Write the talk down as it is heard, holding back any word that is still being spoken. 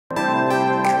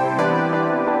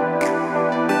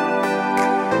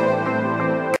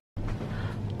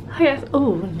guess,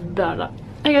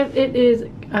 I guess it is,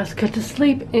 I got to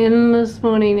sleep in this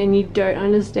morning and you don't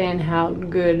understand how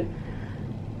good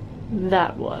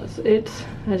that was. It's,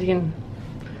 as you can,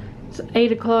 it's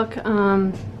 8 o'clock.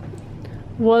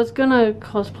 Was gonna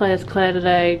cosplay as Claire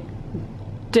today,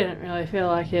 didn't really feel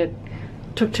like it,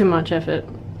 took too much effort,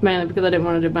 mainly because I didn't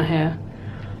want to do my hair.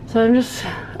 So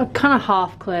I'm kind of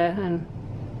half Claire and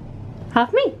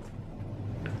half me.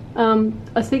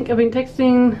 I think I've been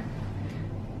texting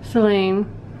Celine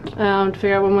to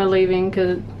figure out when we're leaving,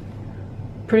 because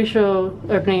pretty sure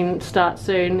opening starts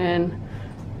soon and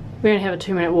we only have a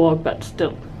 2-minute walk, but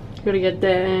still gotta get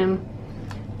there. And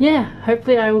yeah,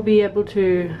 hopefully I will be able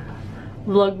to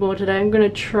vlog more today. I'm gonna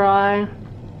try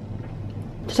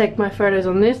to take my photos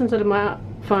on this instead of my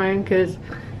phone, because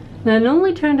they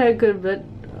normally turned out good, but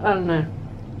I don't know,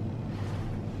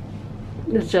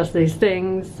 it's just these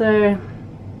things. So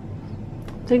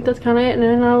I think that's kind of it, and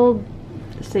then I will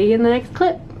see you in the next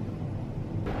clip.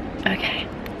 Okay,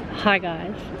 hi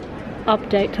guys,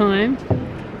 update time.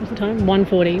 What's the time?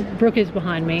 1:40. Brooke is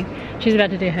behind me, she's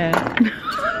about to do her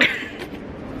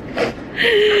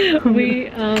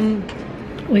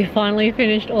we finally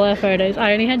finished all our photos.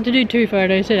 I only had to do 2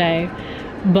 photos today,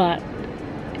 but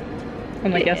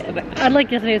unlike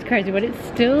yesterday it's crazy, but it's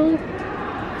still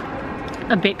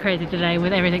a bit crazy today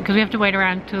with everything, because we have to wait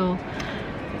around till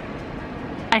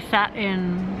I sat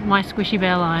in my squishy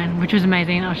bear line, which was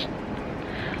amazing.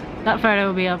 That photo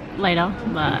will be up later,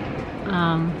 but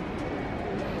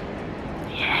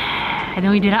yeah. And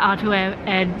then we did our R2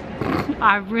 and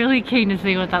I'm really keen to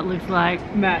see what that looks like.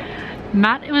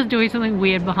 Matt was doing something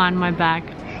weird behind my back.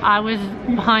 I was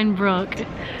behind Brooke,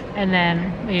 and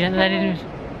then then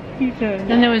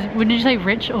there was, what did you say,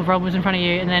 Rich or Rob was in front of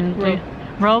you, and then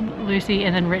Rob, Lucy,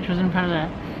 and then Rich was in front of her.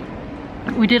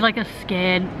 We did like a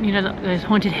scared, you know, those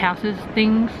haunted houses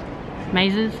things,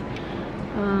 mazes.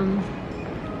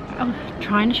 I was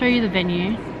trying to show you the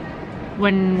venue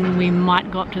when we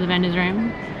might go up to the vendor's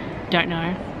room, don't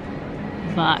know.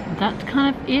 But that's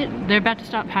kind of it. They're about to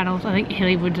start panels. I think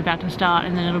Hillywood's about to start,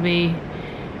 and then it'll be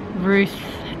Ruth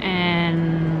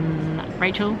and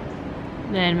Rachel,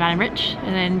 then Matt and Rich,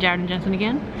 and then Jared and Jensen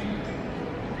again.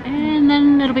 And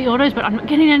then it'll be autos, but I'm not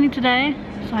getting any today,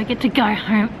 so I get to go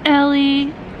home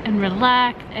early and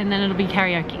relax, and then it'll be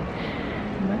karaoke.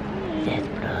 That's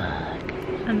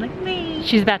Brooke. Unlike me.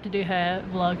 She's about to do her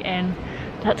vlog, and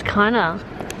that's kind of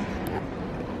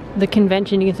the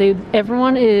convention. You can see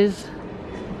everyone is,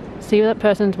 see that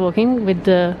person's walking with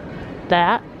the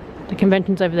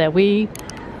convention's over there. We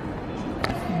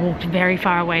walked very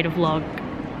far away to vlog.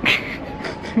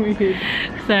 We did.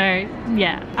 So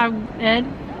yeah, I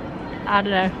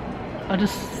don't know, I'll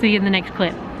just see you in the next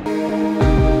clip.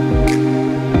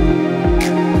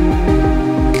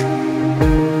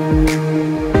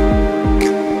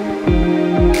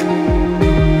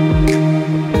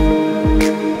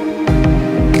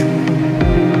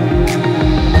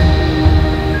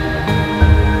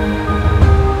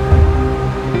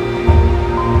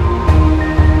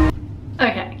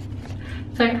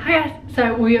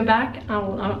 So we are back. I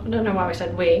don't know why we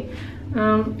said we.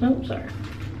 Oh, sorry.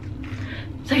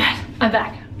 So guys, I'm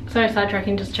back. So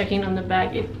sidetracking, just checking on the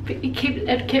bag.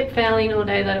 It kept failing all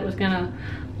day that it was gonna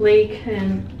leak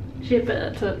and shit, but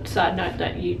that's a side note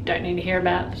that you don't need to hear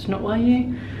about. It's not why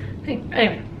you think.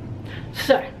 Anyway,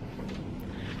 so,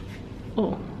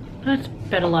 oh, that's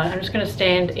better light. I'm just gonna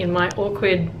stand in my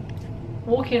awkward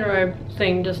walk-in robe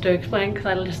thing just to explain, because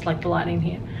I just like the lighting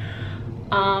here.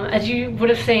 As you would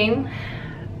have seen,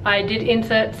 I did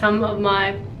insert some of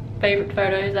my favorite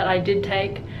photos that I did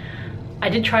take. I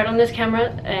did try it on this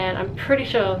camera, and I'm pretty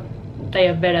sure they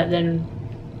are better than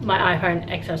my iPhone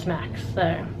XS Max.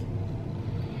 So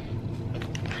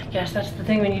I guess that's the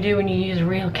thing when you do when you use a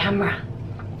real camera.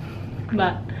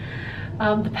 But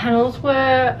the panels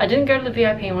were, I didn't go to the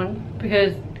VIP one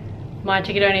because my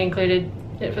ticket only included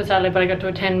it for Saturday, but I got to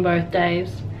attend both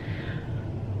days.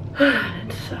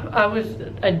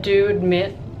 I do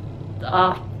admit,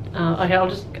 okay, I'll go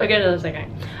to this, okay.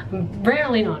 I'm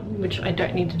rarely on, which I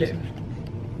don't need to do.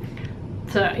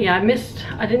 So yeah,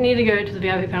 I didn't need to go to the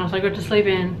VIP panel, so I got to sleep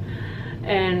in.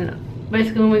 And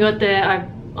basically when we got there, I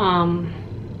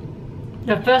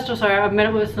met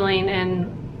up with Celine,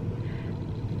 and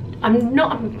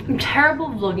I'm terrible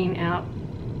vlogging out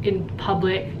in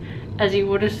public, as you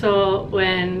would have saw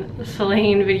when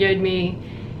Celine videoed me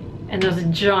and there was a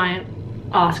giant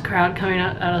ass crowd coming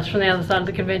at us from the other side of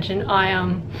the convention.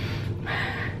 I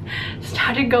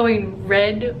started going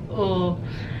red, or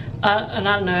and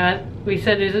I don't know, we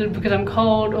said, is it because I'm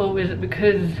cold or is it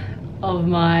because of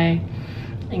my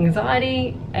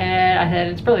anxiety? And I said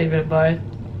it's probably a bit of both.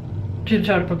 truth be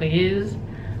told, it probably is.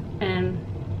 And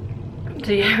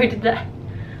so yeah, we did that.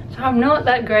 So I'm not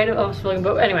that great at office vlogging,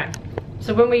 but anyway.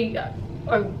 So when we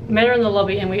I met her in the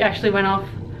lobby, and we actually went off,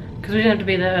 because we didn't have to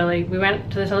be there early. We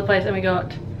went to this other place and we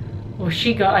got, well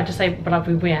she got, I just say but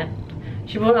we went.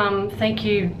 She bought thank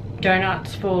you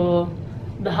donuts for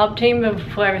the hub team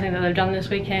for everything that they've done this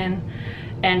weekend,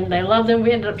 and they love them.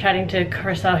 We ended up chatting to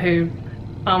Carissa, who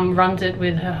runs it,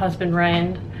 with her husband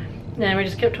Rand, and we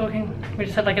just kept talking. We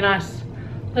just had like a nice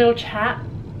little chat,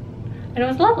 and it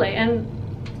was lovely, and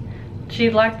she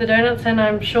liked the donuts, and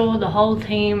I'm sure the whole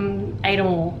team ate them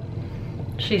all.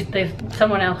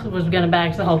 Someone else was gonna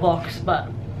bag the whole box, but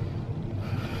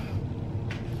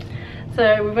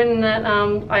so we went in that.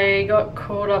 I got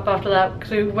caught up after that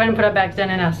because we went and put our bags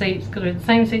down in our seats because we had the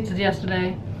same seats as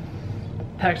yesterday.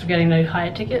 Perks of getting the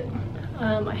higher ticket.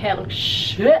 My hair looks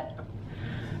shit,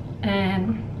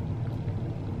 and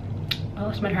I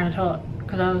lost my train of thought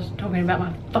because I was talking about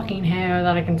my fucking hair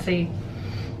that I can see.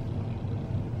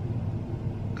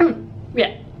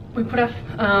 Yeah, we put our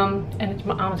and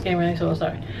my arm's getting really sore,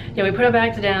 sorry. Yeah, we put our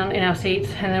bags down in our seats,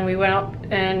 and then we went up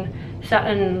and sat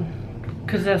in,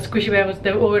 because the Squishy Bear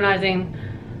they were organising,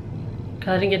 because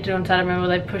I didn't get to do it on Saturday, remember,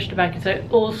 they pushed it back, and so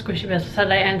all Squishy Bears,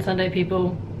 Saturday and Sunday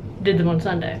people did them on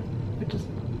Sunday, which is,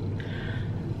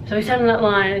 so we sat in that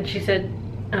line, and she said,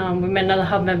 we met another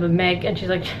hub member, Meg, and she's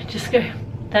like, just go,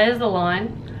 there's the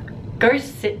line, go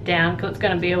sit down, because it's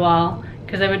going to be a while,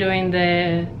 because they were doing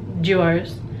their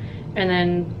duos, and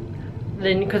then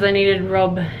because they needed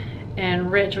Rob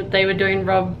and Rich, they were doing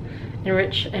Rob and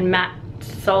Rich and Matt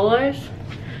solos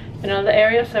in another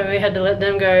area, so we had to let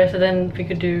them go so then we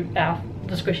could do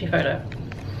the squishy photo.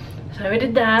 So we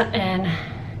did that, and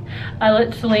I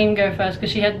let Celine go first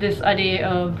because she had this idea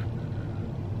of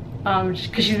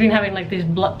because she's been having like these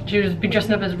blood, she's been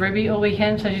dressing up as Ruby all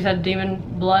weekend, so she's had demon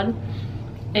blood.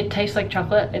 It tastes like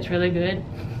chocolate, it's really good.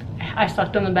 I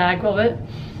sucked on the bag of it.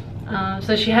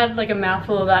 So she had like a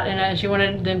mouthful of that in it, and she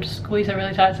wanted them to squeeze her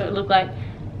really tight so it looked like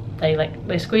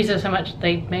they squeezed her so much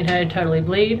they made her totally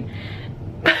bleed.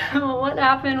 What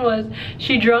happened was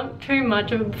she drank too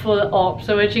much of it before the op,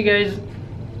 so when she goes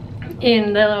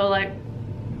in, they're all like,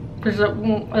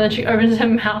 and then she opens her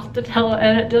mouth to tell her,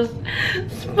 and it just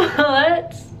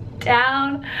splits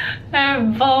down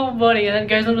her whole body, and then it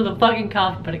goes under the fucking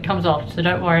carpet, but it comes off, so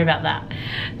don't worry about that.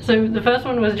 So the first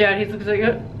one was Jared. He looks like,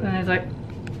 and he's like,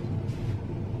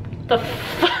 the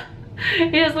fuck?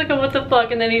 He just like, what the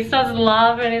fuck? And then he starts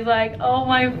laughing. He's like, oh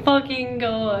my fucking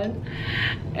god.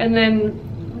 And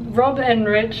then Rob and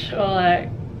Rich are like,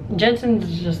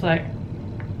 Jensen's just like,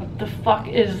 what the fuck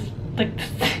is like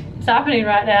it's happening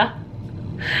right now?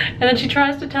 And then she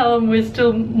tries to tell him with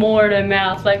still more in her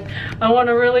mouth, like, I want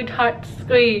a really tight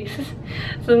squeeze.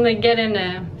 So then they get in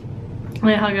there and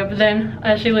they hug her, but then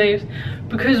as she leaves,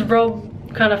 because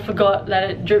Rob kind of forgot that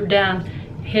it dripped down,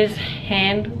 his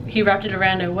hand, he wrapped it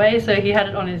around her waist, so he had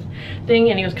it on his thing,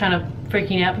 and he was kind of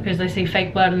freaking out because they see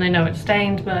fake blood and they know it's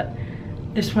stained, but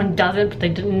this one doesn't, but they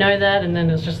didn't know that. And then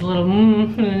there's just a little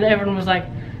and everyone was like,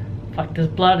 fuck, there's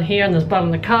blood here and there's blood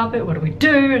on the carpet, what do we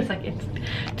do? It's like,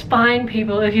 it's fine,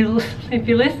 people, if you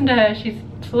listen to her,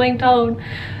 Celine told,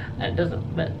 it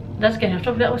doesn't, but that's getting off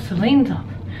topic. That was Celine's up,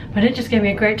 but it just gave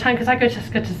me a great time because I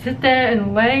just got to sit there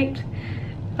and wait.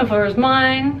 Before it was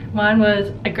mine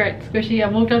was a great squishy. I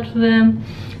walked up to them,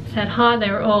 said hi.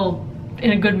 They were all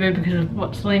in a good mood because of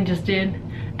what Celine just did,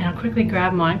 and I'll quickly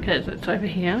grab mine because it's over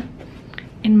here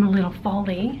in my little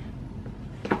foldy.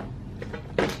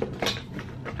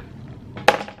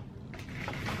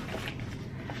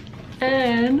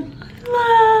 And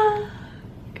look,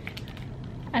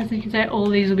 as you can see, all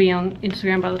these will be on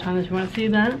Instagram by the time that you want to see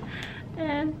that.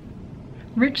 And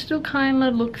Rich still kind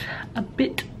of looks a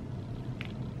bit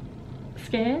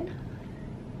scared.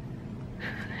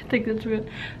 I think that's weird,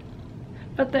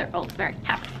 but they're all very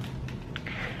happy.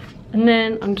 And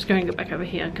then I'm just going to go back over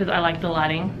here because I like the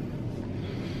lighting.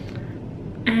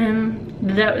 And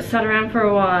that was sat around for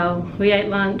a while. We ate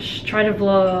lunch, tried to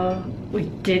vlog. We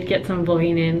did get some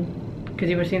vlogging in because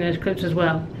you would have seen those clips as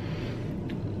well.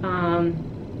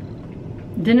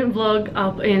 Didn't vlog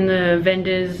up in the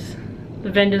vendors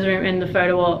room and the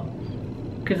photo op,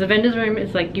 because the vendors room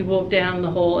is like you walk down the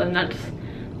hall and that's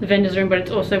the vendors room, but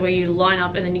it's also where you line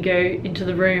up and then you go into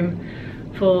the room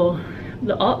for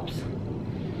the ops,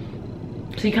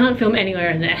 so you can't film anywhere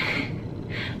in there.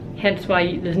 Hence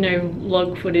why there's no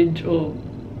log footage or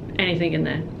anything in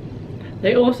there.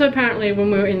 They also apparently,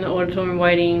 when we were in the auditorium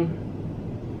waiting,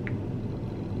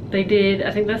 they did,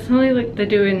 I think that's something like they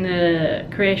do in the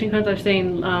creation cons. I've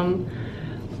seen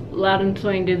Loud and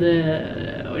Swing do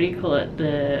the what do you call it,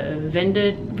 the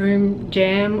vendor room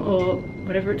jam or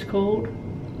whatever it's called.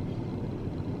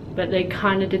 But they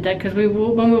kind of did that because when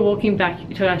we were walking back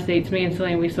to our seats, me and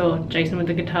Celine, we saw Jason with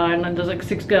the guitar, and there's like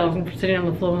 6 girls sitting on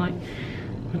the floor. We're like,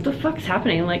 what the fuck's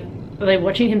happening? Like, are they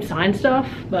watching him sign stuff?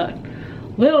 But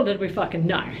little did we fucking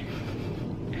know.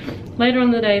 Later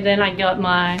on the day, then I got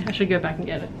I should go back and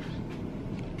get it.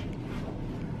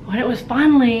 When it was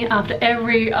finally, after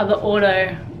every other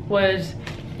order, was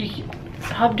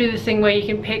Hub do this thing where you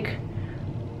can pick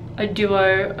a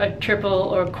duo, a triple,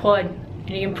 or a quad, and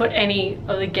you can put any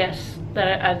of the guests that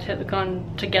are at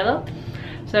TheCon together.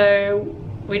 So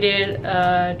we did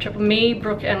triple. Me,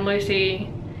 Brooke, and Lucy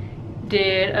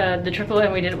did the triple,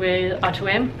 and we did it with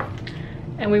R2M.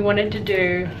 And we wanted to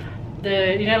do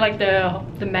the, you know, like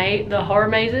the horror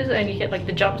mazes, and you get like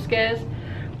the jump scares.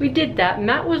 We did that.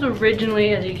 Matt was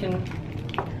originally, as you can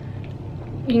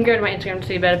go to my Instagram to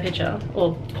see a better picture,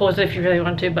 or pause it if you really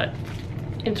want to, but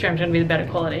Instagram's gonna be the better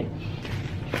quality.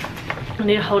 I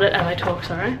need to hold it as I talk,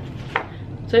 sorry.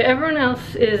 So everyone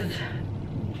else is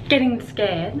getting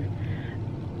scared.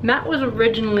 Matt was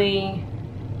originally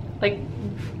like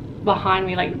behind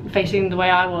me, like facing the way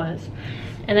I was.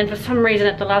 And then for some reason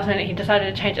at the last minute he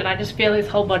decided to change it, and I just feel his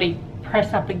whole body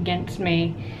press up against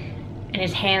me and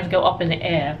his hands go up in the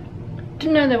air.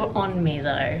 Didn't know they were on me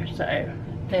though, so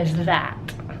there's that.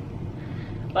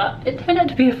 But it turned out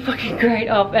to be a fucking great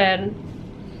op, and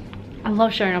I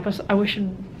love showing up. I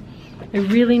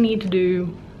really need to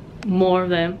do more of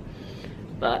them,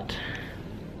 but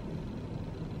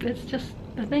it's just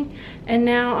a thing. And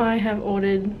now I have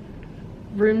ordered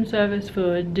room service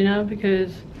for dinner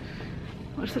because,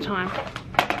 what's the time?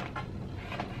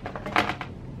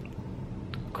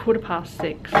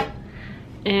 6:15.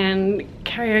 And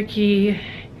karaoke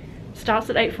starts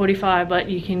at 8:45, but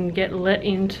you can get let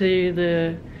into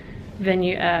the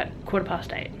venue at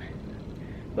 8:15.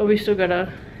 But we still gotta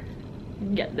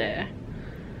get there.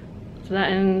 So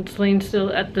that, and Celine's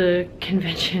still at the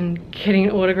convention getting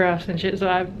autographs and shit,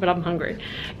 so but I'm hungry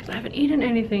because I haven't eaten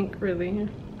anything really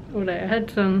all day. I had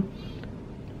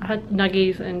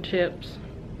nuggies and chips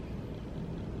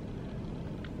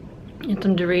and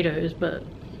some Doritos, but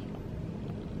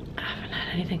I haven't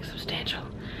had anything substantial,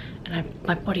 and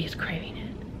my body is craving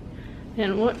it.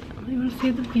 And what, you want to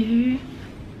see the view?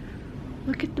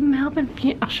 Look at the Melbourne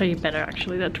view. I'll show you better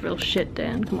actually, that's real shit,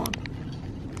 Dan, come on.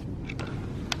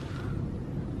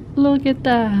 Look at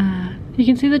that. You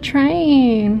can see the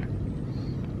train.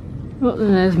 Oh,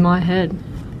 there's my head.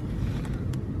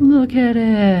 Look at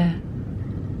it.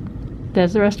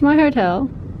 There's the rest of my hotel.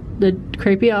 The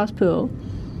creepy ass pool.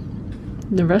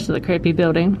 The rest of the creepy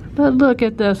building. But look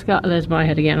at the sky. There's my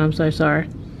head again, I'm so sorry.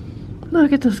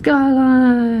 Look at the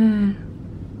skyline.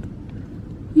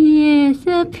 Yeah,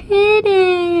 so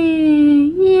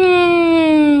pretty.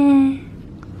 Yeah.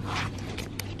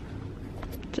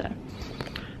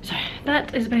 So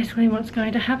that is basically what's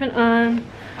going to happen. I'm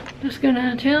just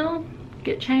gonna chill,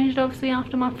 get changed obviously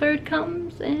after my food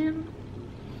comes, and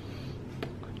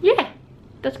yeah,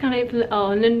 that's kind of it for the,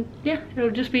 oh, and then yeah, it'll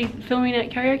just be filming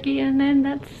at karaoke, and then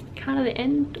that's kind of the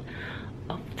end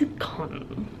of the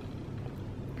con.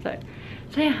 So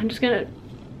yeah, I'm just gonna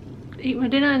eat my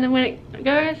dinner, and then when it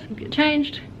goes, get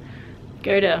changed,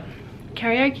 go to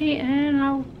karaoke, and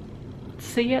I'll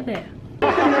see you out there.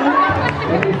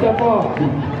 And you step off.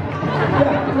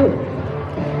 Yeah, good.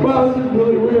 Wow, this is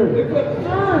really weird. It's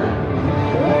absurd.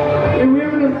 And we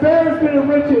have an embarrassment of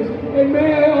riches. And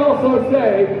may I also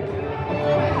say,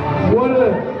 what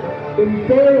an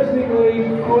embarrassingly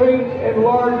great and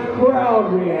large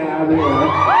crowd we have here.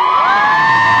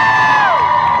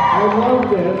 I love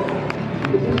this.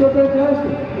 This is so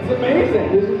fantastic. It's amazing.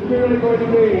 This is clearly going to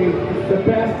be the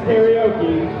best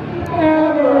karaoke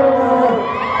ever.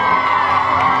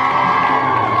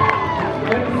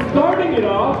 And starting it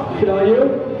off, tell you,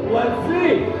 let's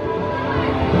see,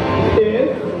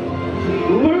 is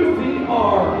Lucy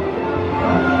R.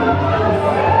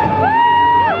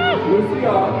 Lucy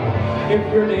R. If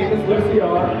your name is Lucy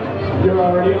R, you're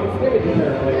already on stage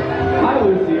apparently. Hi,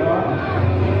 Lucy R.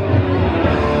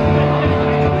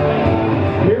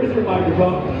 Here's your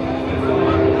microphone.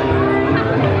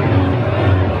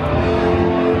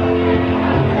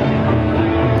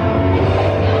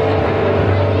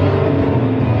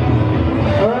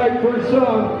 First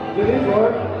song, did it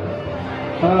work?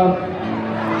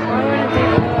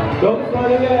 Don't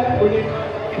start it yet.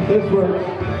 This works.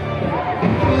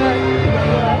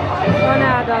 Oh,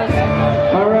 now it does.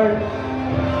 All right.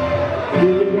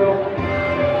 Here you go.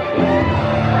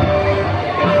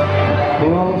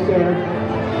 We're almost there.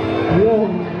 Hello.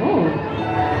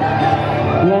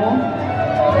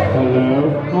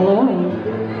 Hello.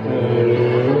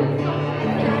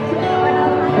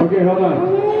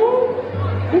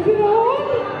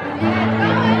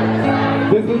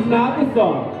 this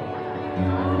song?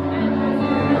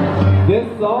 This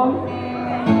song?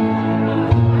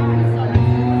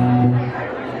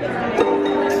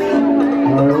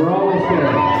 Alright, we're almost there.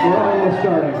 We're almost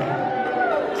starting.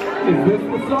 Is this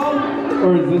the song?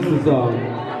 Or is this the song?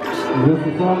 Is this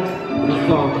the song? This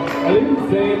song. Are they the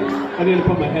same? I need to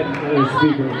put my head in the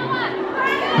speaker.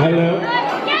 Hello?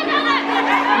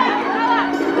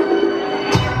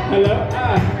 Hello?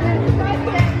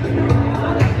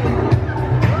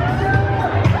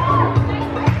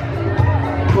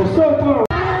 Well, so far.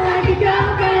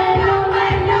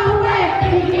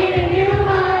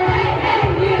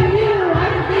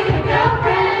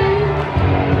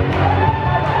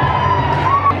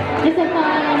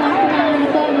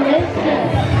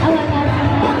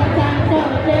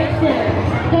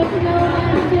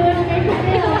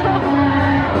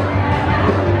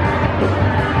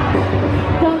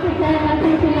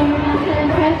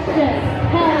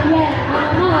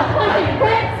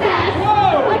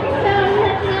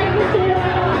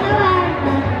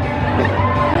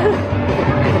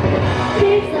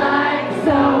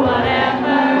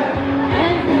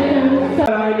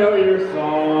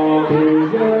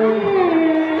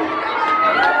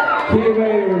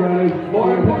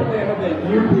 More importantly, I hope that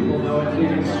you people know it so you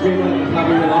can scream it at the top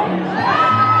of your lungs.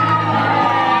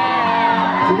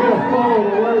 You're going to follow the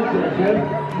words there, kid.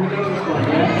 You know this one,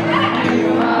 yeah?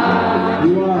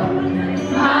 You are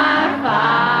my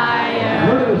fire.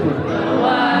 Heard this one. The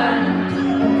one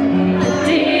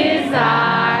desire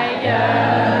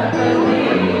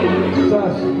believe. It's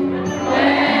us.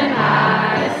 When I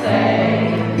say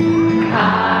I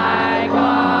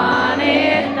want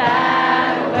it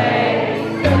that way.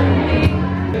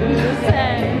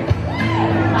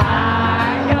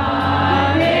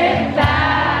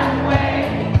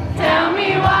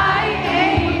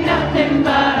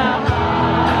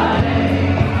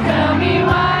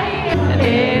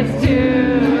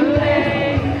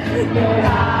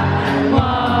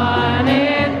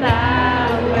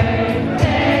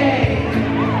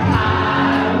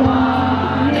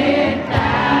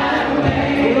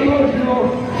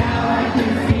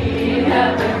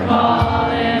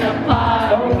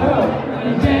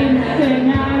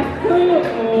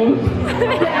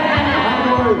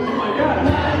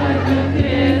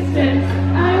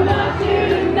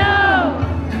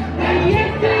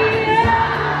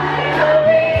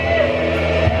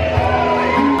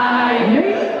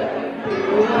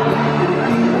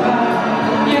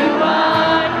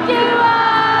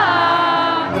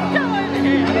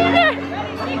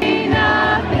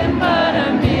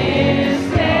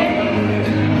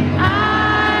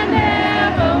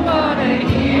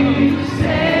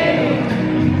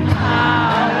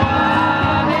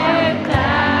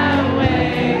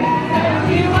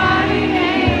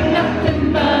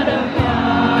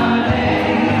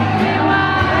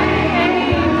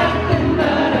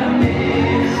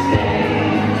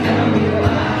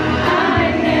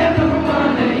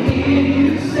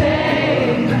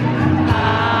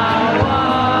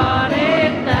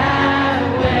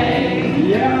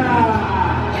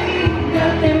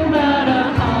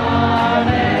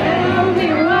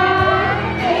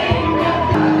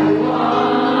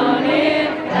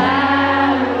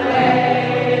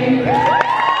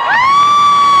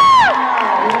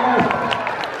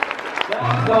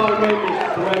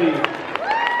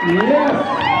 Yes!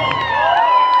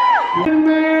 Good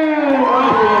man!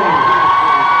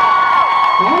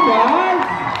 Hi guys!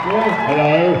 Yes.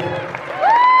 Hello.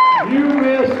 You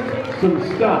missed some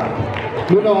stuff.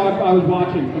 No, I was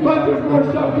watching. But there's more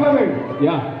stuff coming.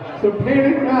 Yeah. So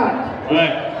panic not.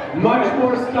 Right. Much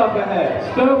more stuff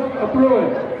ahead. Stuff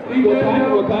brewing. What kind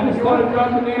of stuff? Want to drop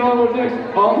the needle on those next?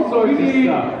 All sorts of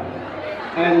stuff.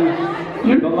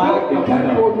 And the lack of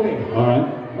stuff. All right.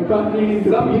 About needing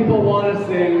some people want to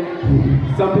sing,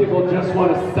 some people just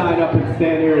want to sign up and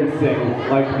stand here and sing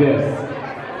like this.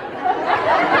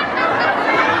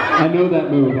 I know that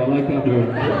move. I like that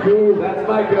move. That's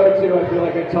my go-to. I feel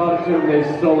like I taught it to them. They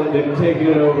stole it. They've taken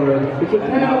it over. It's a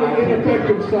talent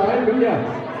ineffective side, but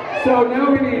yeah. So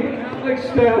now we need Alex,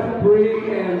 Steph,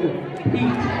 Bree, and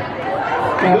Pete.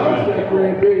 Alex, Steph, Bree,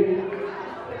 and Pete.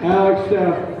 Alex,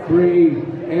 Steph, Bree,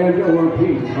 and or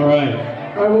Pete. All right.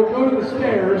 I will go to the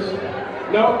stairs.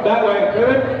 No, that way.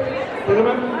 Pivot.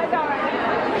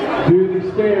 Do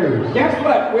the stairs. Guess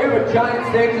what? We have a giant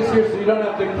stage this year, so you don't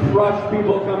have to crush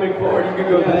people coming forward. You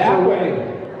can go that way.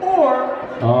 Or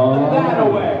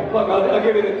that way. Look, I'll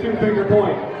give you the two-finger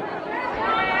point.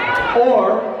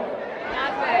 Or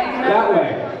that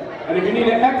way. And if you need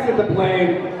to exit the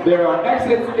plane, there are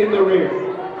exits in the rear.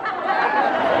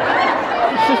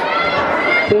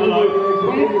 Hello.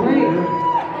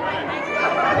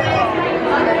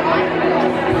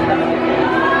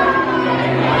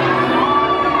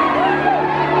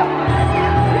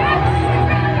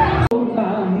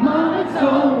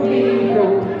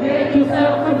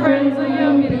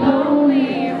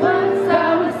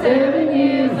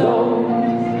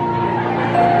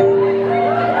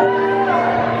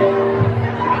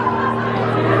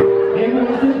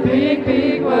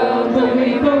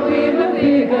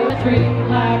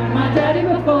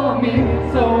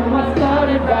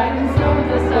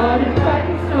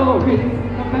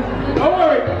 Don't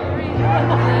worry.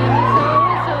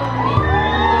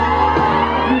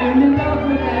 Really love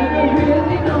me, never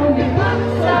really know me.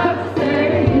 Once I was 7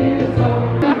 years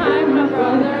old. Behind my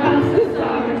brother, I'm so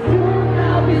sorry. Soon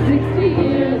I'll be 60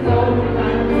 years old.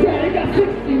 Said I got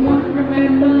 61,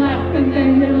 remember laughing, then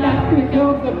you laughed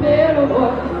because the better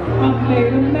was. I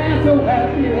made a man so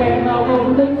happy when I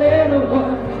wrote the letter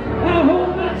was. I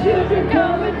hope my children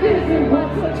come and visit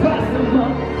once or twice a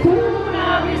month. Soon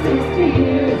I'll be 60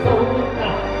 years old.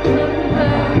 Looking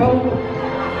back home,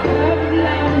 I'm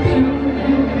glad that you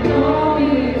know me.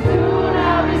 Soon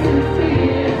I'll be 60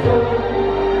 years old.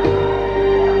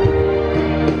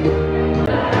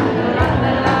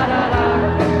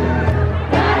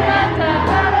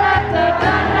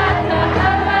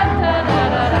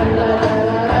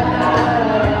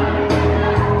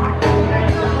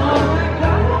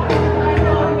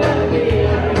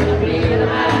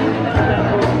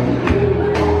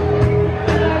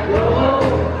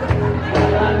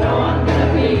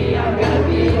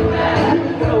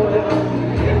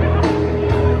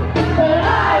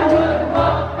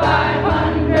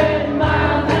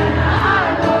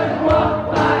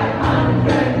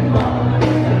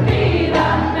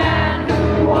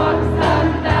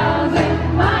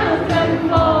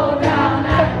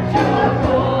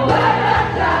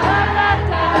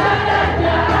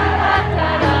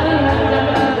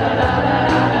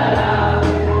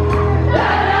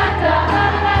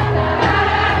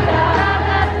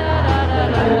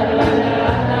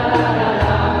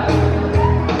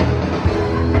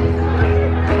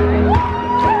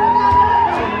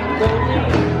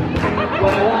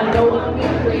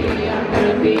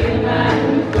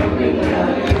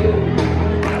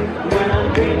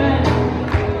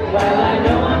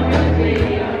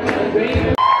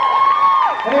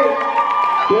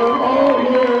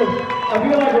 I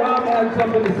feel like Rob has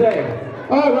something to say.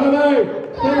 All right, Robbie!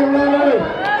 Sing it, Robbie!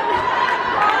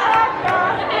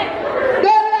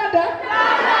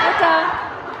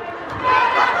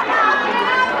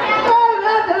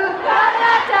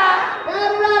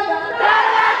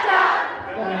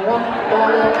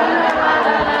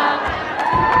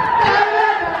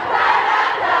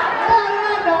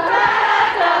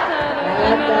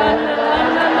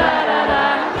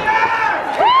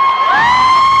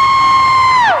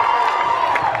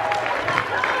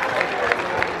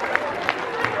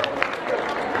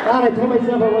 I told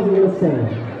myself I wasn't going to sing.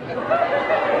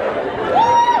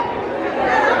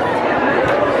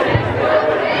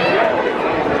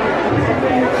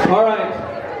 All right.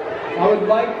 I would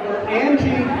like for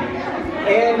Angie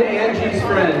and Angie's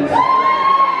friends.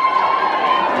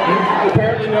 You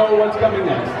apparently know what's coming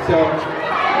next, so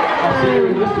I'll see you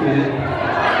in just a minute.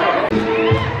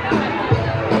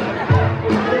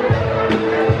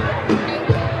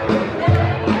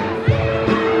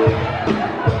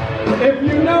 If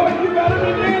you know it, you better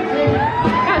be dancing.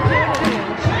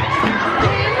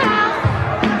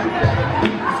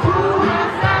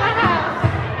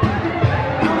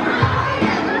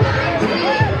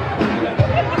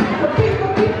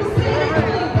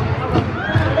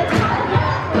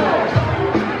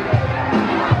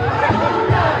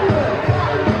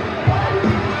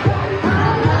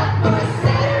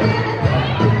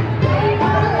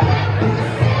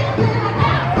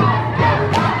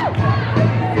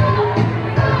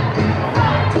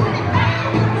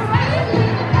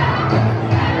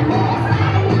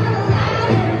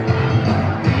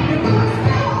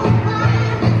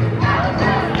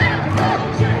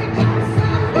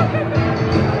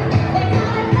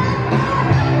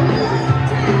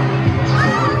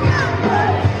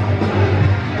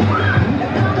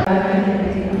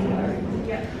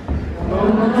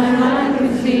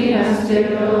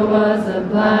 Still was a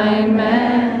blind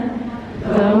man.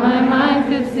 Though my mind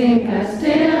could think, I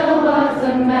still was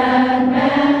a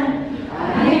madman.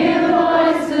 I hear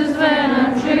voices when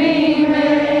I'm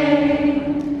dreaming.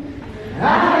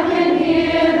 I can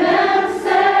hear them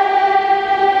say,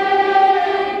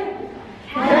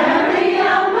 carry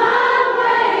on my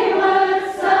wayward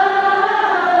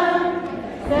son.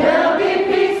 There'll be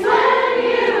peace when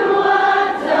you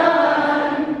are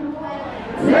done.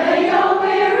 Lay your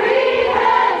weary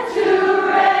head to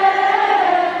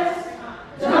rest.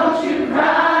 Don't you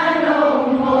cry no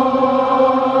more.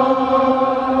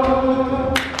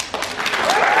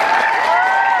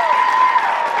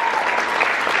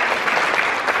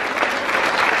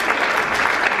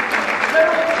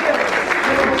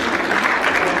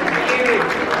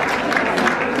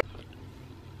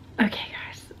 Okay,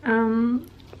 guys.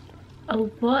 A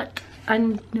lot. I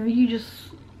know you just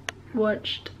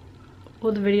watched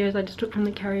all the videos I just took from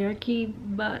the karaoke,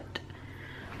 but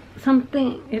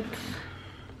something,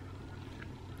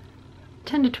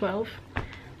 10 to 12.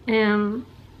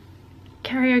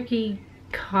 Karaoke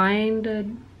kinda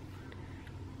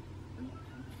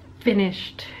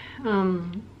finished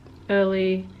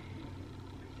early,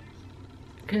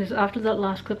 because after that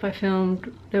last clip I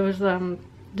filmed, there was the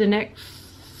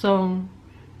next song,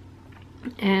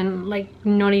 and like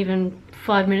not even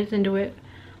 5 minutes into it,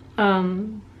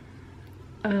 SPN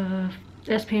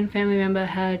family member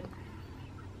had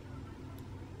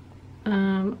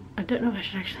I don't know if I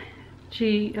should actually,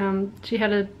 she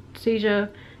had a seizure,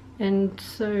 and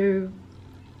so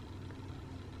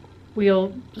we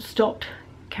all stopped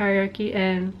karaoke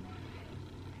and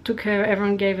took her.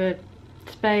 Everyone gave her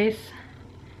space,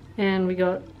 and we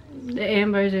got the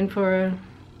ambos in for her,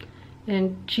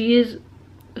 and she is,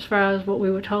 as far as what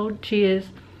we were told, she is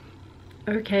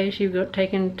okay. She got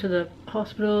taken to the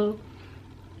hospital.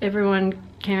 Everyone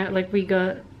came out, like we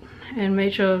got, and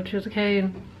made sure she was okay,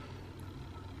 and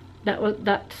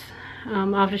that's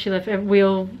after she left, we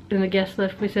all and the guests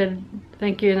left, we said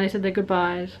thank you, and they said their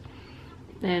goodbyes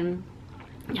and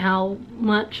how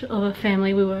much of a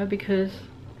family we were, because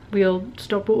we all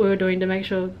stopped what we were doing to make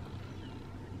sure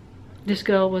this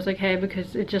girl was okay,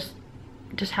 because it just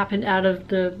happened out of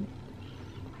the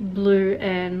blue,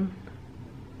 and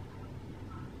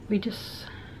we just,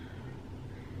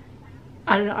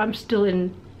 I don't know, I'm still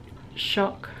in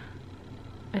shock,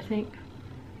 I think.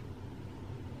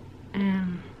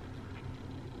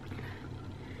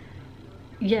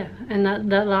 Yeah, and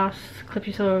that last clip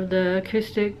you saw of the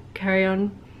acoustic carry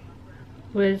on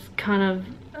was kind of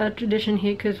a tradition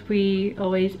here, because we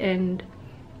always end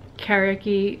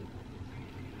karaoke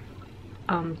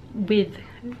with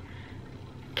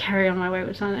Carry On My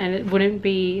Wayward Son, and it wouldn't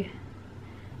be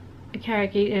a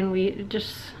karaoke, and we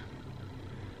just,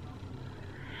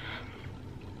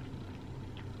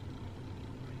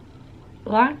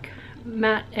 like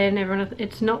Matt and everyone else,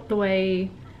 it's not the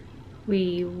way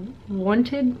we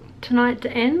wanted tonight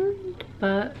to end,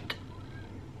 but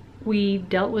we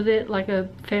dealt with it like a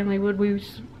family would. We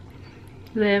was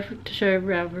there to show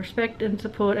our respect and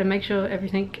support and make sure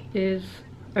everything is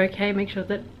okay, make sure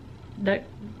that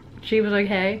she was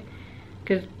okay,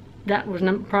 because that was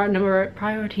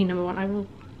priority number one.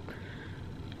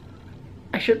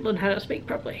 I should learn how to speak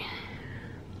properly,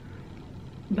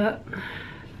 but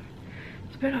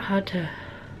it's a bit hard to,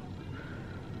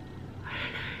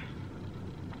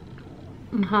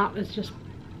 my heart is just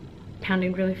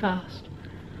pounding really fast.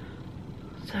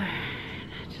 So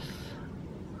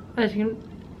as you can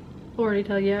already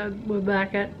tell, yeah, we're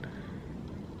back at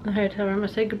the hotel room. I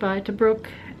said goodbye to Brooke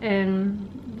and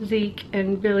Zeke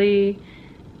and Billy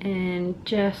and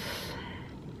Jess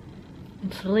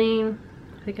and Celine.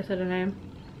 I think I said her name.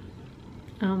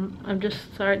 I'm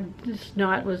just sorry, this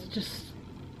night was just,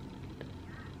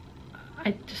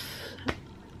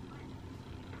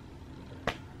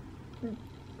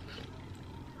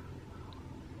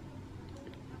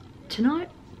 tonight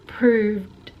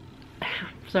proved,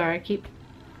 sorry,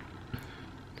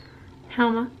 how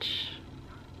much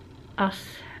us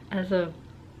as a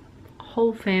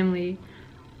whole family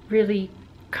really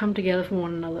come together for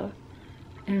one another.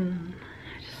 And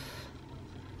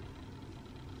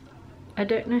I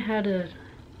don't know how to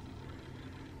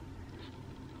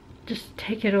just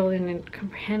take it all in and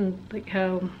comprehend, like,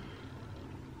 how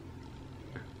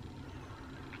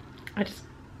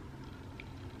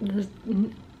there's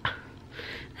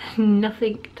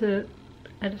nothing to,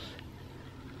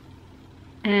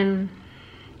 and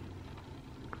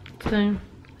so,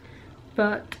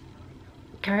 but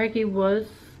karaoke was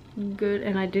good,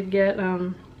 and I did get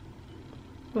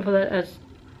before that, as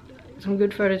some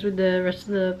good photos with the rest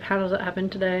of the panels that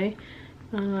happened today.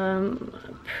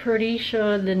 Pretty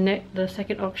sure the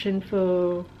second auction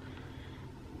for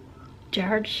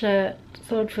Jared's shirt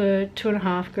sold for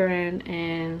 $2.5 grand,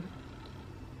 and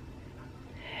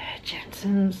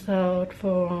Jensen sold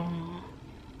for,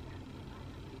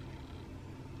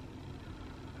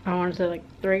 I want to say like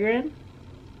 3 grand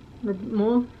or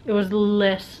more. It was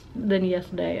less than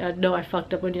yesterday. I know I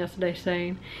fucked up on yesterday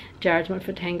saying Jared's went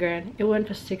for 10 grand. It went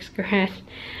for 6 grand.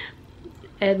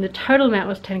 And the total amount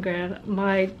was 10 grand.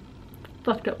 My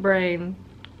fucked up brain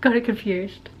got it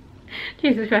confused.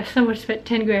 Jesus Christ, someone spent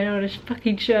 10 grand on a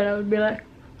fucking shirt, I would be like,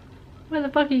 where the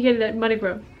fuck are you getting that money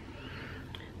from?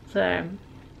 So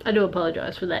I do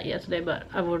apologize for that yesterday, but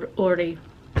I would already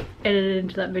edited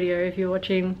into that video. If you're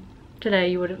watching today,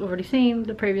 you would have already seen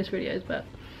the previous videos, but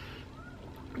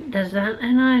there's that.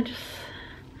 And I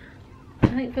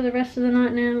think for the rest of the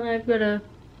night now, I've got a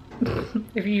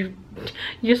if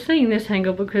you're seeing this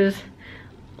angle, because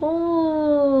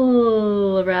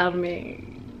all around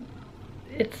me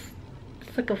it's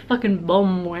like a fucking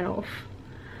bomb went off.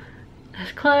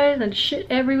 there's clothes and shit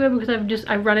everywhere because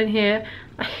I run in here,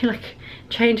 I like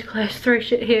change clothes, throw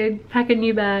shit here, pack a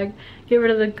new bag, get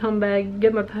rid of the con bag,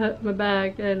 get my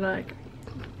bag, and like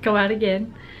go out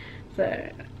again. So,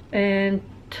 and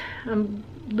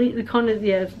the con is,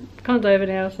 yeah, the con's over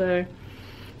now, so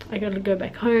I gotta go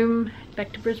back home,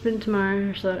 back to Brisbane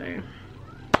tomorrow, so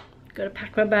gotta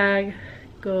pack my bag,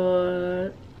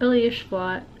 got early-ish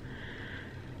flight,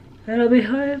 and I'll be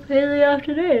home in the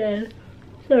afternoon.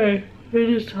 So, it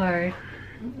is tiring.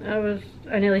 I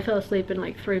nearly fell asleep in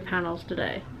like 3 panels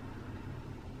today.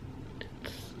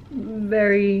 It's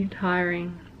very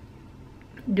tiring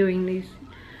doing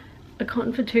a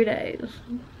con for 2 days,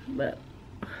 but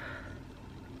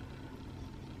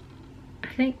I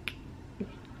think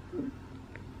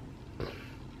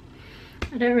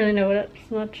I don't really know what else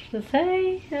much to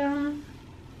say,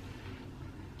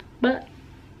 but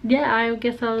yeah, I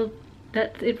guess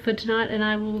that's it for tonight, and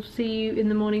I will see you in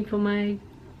the morning for my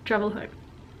travel home.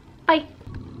 Bye!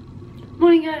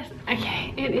 Morning guys!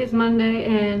 Okay, it is Monday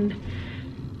and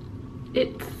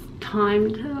it's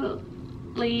time to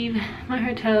leave my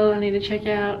hotel. I need to check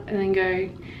out and then go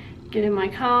get in my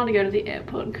car to go to the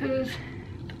airport because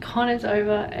the con is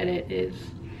over and it's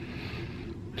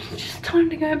just time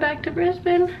to go back to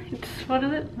Brisbane. It's, what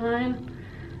is it,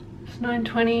 it's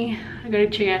 9:20. I gotta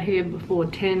check out here before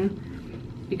 10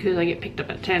 because I get picked up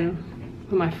at 10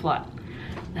 for my flight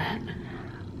that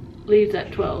leaves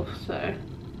at 12, so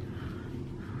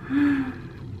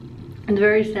it's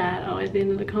very sad. I was the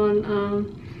end of the con,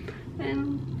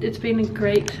 and it's been a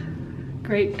great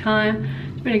time.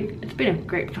 It's been a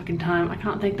great fucking time. I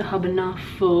can't thank the hub enough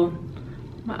for,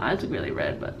 my eyes are really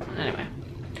red, but anyway,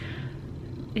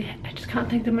 yeah, I just can't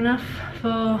thank them enough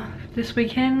for this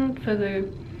weekend, for the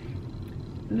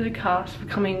cast for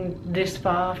coming this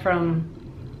far from,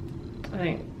 I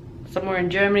think, somewhere in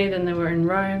Germany, then they were in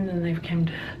Rome, then they came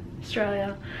to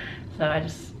Australia. So I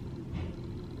just,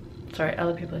 sorry,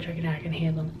 other people are checking out, I can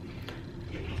hear them.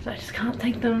 So I just can't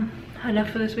thank them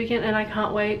enough for this weekend, and I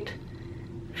can't wait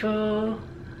for,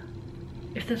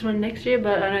 if there's one next year,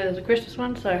 but I know there's a Christmas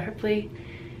one, so hopefully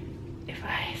if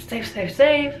I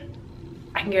save,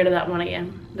 I can go to that one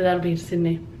again. But that'll be in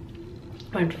Sydney.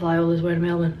 I won't fly all this way to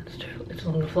Melbourne, it's a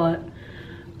longer flight.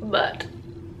 But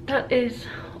that is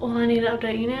all I need to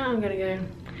update you now. I'm gonna go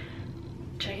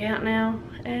check out now,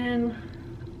 and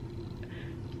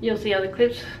you'll see other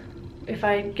clips if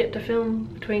I get to film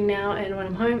between now and when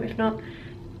I'm home. If not,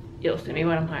 you'll see me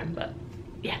when I'm home, but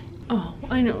yeah. Oh,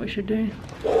 I know what we should do.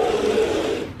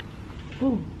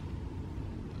 Oh,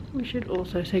 we should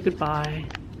also say goodbye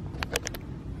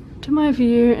to my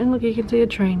view, and look, you can see a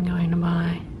train going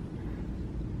by.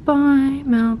 Bye,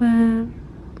 Melbourne.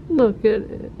 Look at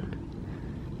it.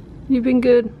 You've been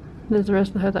good. There's the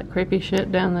rest of that creepy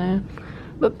shit down there.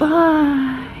 But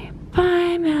bye.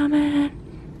 Bye, Melbourne.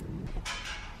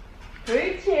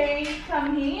 Ruchi,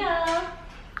 come here.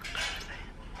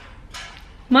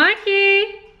 Mikey!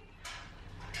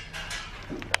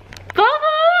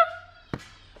 Baba!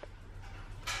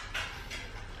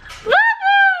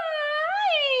 Baba!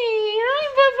 Hi,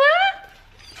 Baba!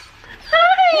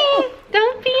 Hi!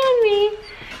 Don't be on me.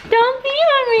 Don't be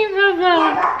on me, Baba.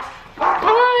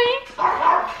 Hi.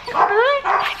 Hi.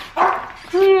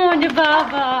 Oh, the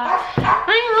Baba.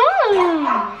 I'm home.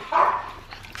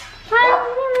 I'm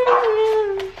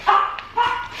home.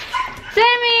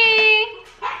 Sammy.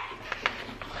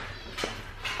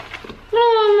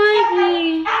 Oh,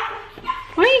 Mikey.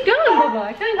 Where are you going, Baba? I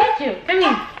can't get you. Come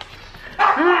here.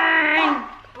 Hi.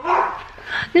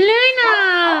 Luna.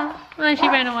 Oh, she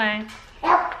ran away.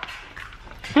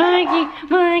 Maggie.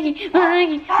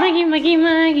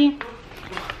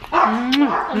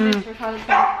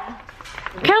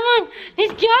 Come on,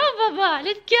 let's go, Baba.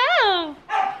 Let's go.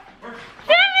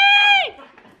 Sammy!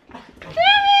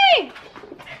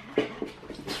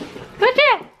 What's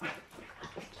that?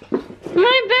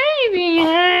 My baby.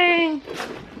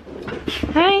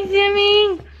 Hi,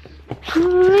 Sammy.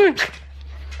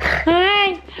 Hi,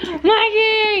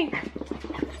 Maggie.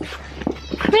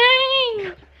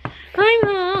 Hi.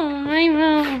 I'm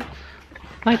home.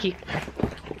 Mikey.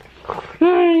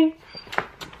 Hi.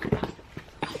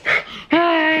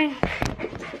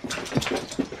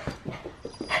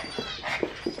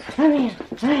 Come here.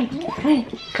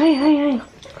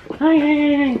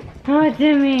 Hi. Oh,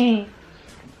 Jimmy.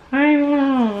 I'm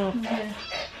home.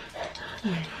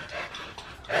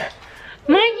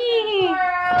 Maggie.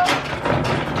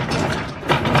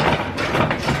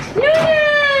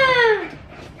 Luna.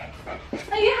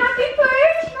 Are you happy,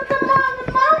 Bruce? Look at the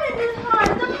moment is hard.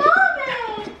 The moment.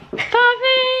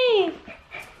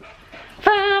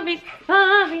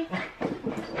 Bobby.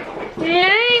 Yeah.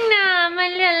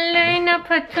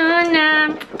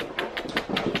 Katana.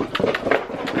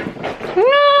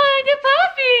 Oh, the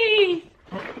puppies!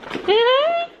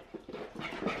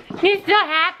 He's so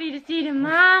happy to see the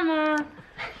mama.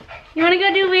 You wanna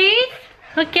go do weeds?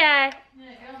 Okay.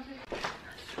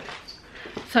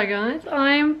 So guys,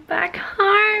 I'm back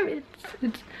home.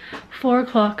 It's 4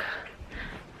 o'clock.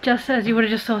 Just as you would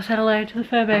have just saw, said hello to the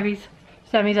fur babies.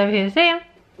 Sammy's over here. See him?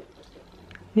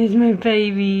 There's my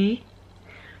baby.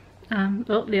 Oh,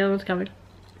 the other one's coming.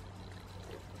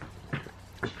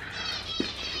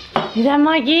 Is that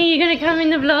Mikey? You gonna come in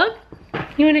the vlog?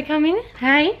 You wanna come in?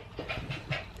 Hey.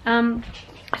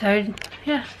 So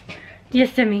yeah.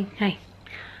 Yes, Sammy. Hey.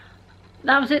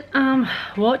 That was it.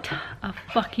 What a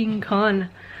fucking con.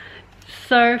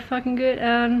 So fucking good.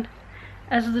 And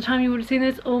as of the time you would have seen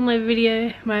this, all my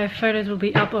photos will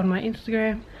be up on my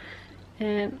Instagram.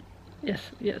 And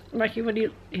yes, Mikey,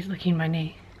 he's looking at my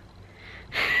knee.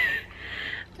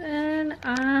 And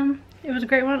it was a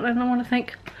great one, and I want to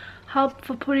thank Hub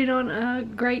for putting on a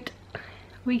great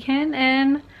weekend.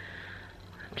 And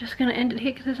I'm just gonna end it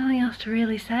here because there's nothing else to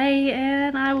really say,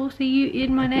 and I will see you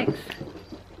in my next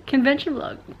convention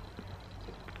vlog.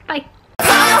 Bye.